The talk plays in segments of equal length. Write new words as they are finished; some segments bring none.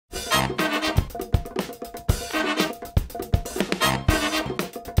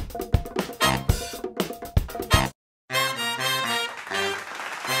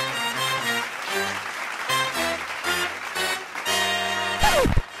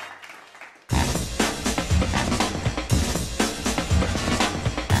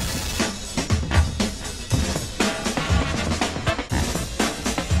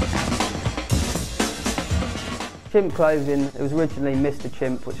Chimp clothing, it was originally Mr.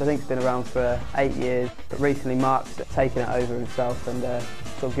 Chimp, which I think has been around for 8 years, but recently Mark's taken it over himself and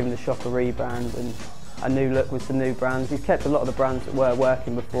sort of given the shop a rebrand and a new look with some new brands. He's kept a lot of the brands that were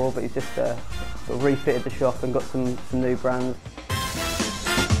working before, but he's just sort of refitted the shop and got some new brands.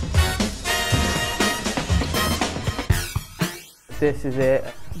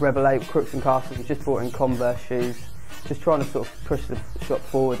 Dissizit, Rebel 8, Crooks and Castles. He's just brought in Converse shoes. Just trying to sort of push the shop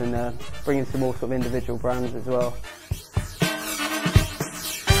forward and bring in some more sort of individual brands as well.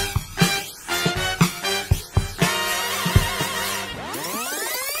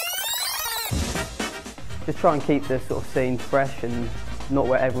 Just try and keep the sort of scene fresh and not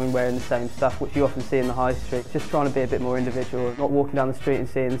where everyone wearing the same stuff, which you often see in the high street. Just trying to be a bit more individual, not walking down the street and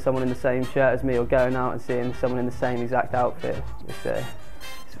seeing someone in the same shirt as me or going out and seeing someone in the same exact outfit.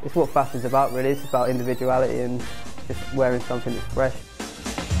 It's what fashion's about really, it's about individuality and just wearing something that's fresh.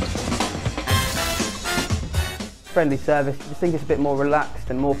 Friendly service, I just think it's a bit more relaxed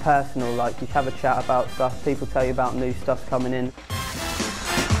and more personal, like you have a chat about stuff, people tell you about new stuff coming in.